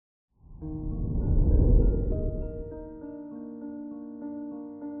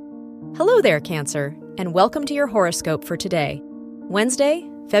Hello there, Cancer, and welcome to your horoscope for today, Wednesday,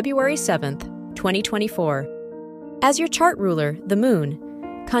 February 7th, 2024. As your chart ruler, the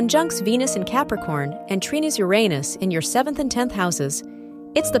Moon, conjuncts Venus in Capricorn and trines Uranus in your 7th and 10th houses,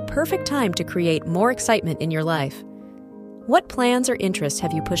 it's the perfect time to create more excitement in your life. What plans or interests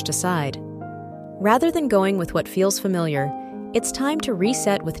have you pushed aside? Rather than going with what feels familiar, it's time to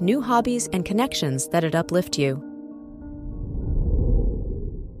reset with new hobbies and connections that'd uplift you.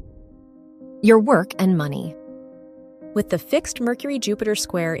 Your work and money. With the fixed Mercury-Jupiter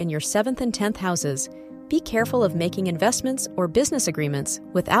square in your 7th and 10th houses, be careful of making investments or business agreements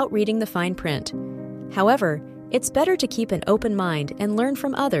without reading the fine print. However, it's better to keep an open mind and learn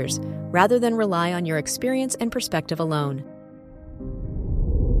from others rather than rely on your experience and perspective alone.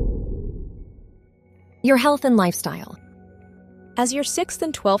 Your health and lifestyle. As your 6th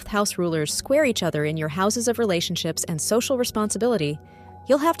and 12th house rulers square each other in your houses of relationships and social responsibility,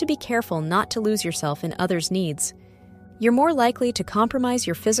 you'll have to be careful not to lose yourself in others' needs. You're more likely to compromise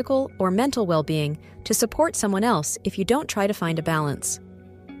your physical or mental well-being to support someone else if you don't try to find a balance.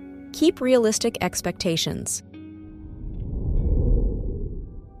 Keep realistic expectations.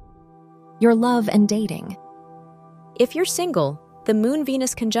 Your love and dating. If you're single, the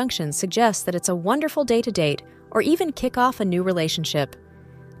Moon-Venus conjunction suggests that it's a wonderful day to date or even kick off a new relationship.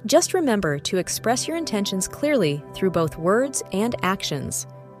 Just remember to express your intentions clearly through both words and actions.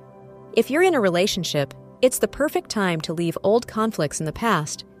 If you're in a relationship, it's the perfect time to leave old conflicts in the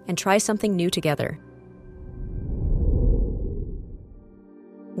past and try something new together.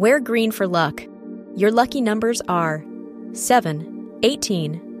 Wear green for luck. Your lucky numbers are 7,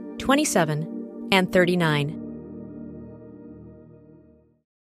 18, 27, and 39.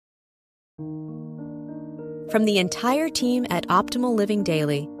 From the entire team at Optimal Living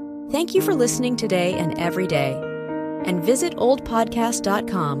Daily, thank you for listening today and every day. And visit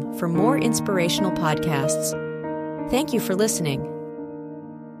oldpodcast.com for more inspirational podcasts. Thank you for listening.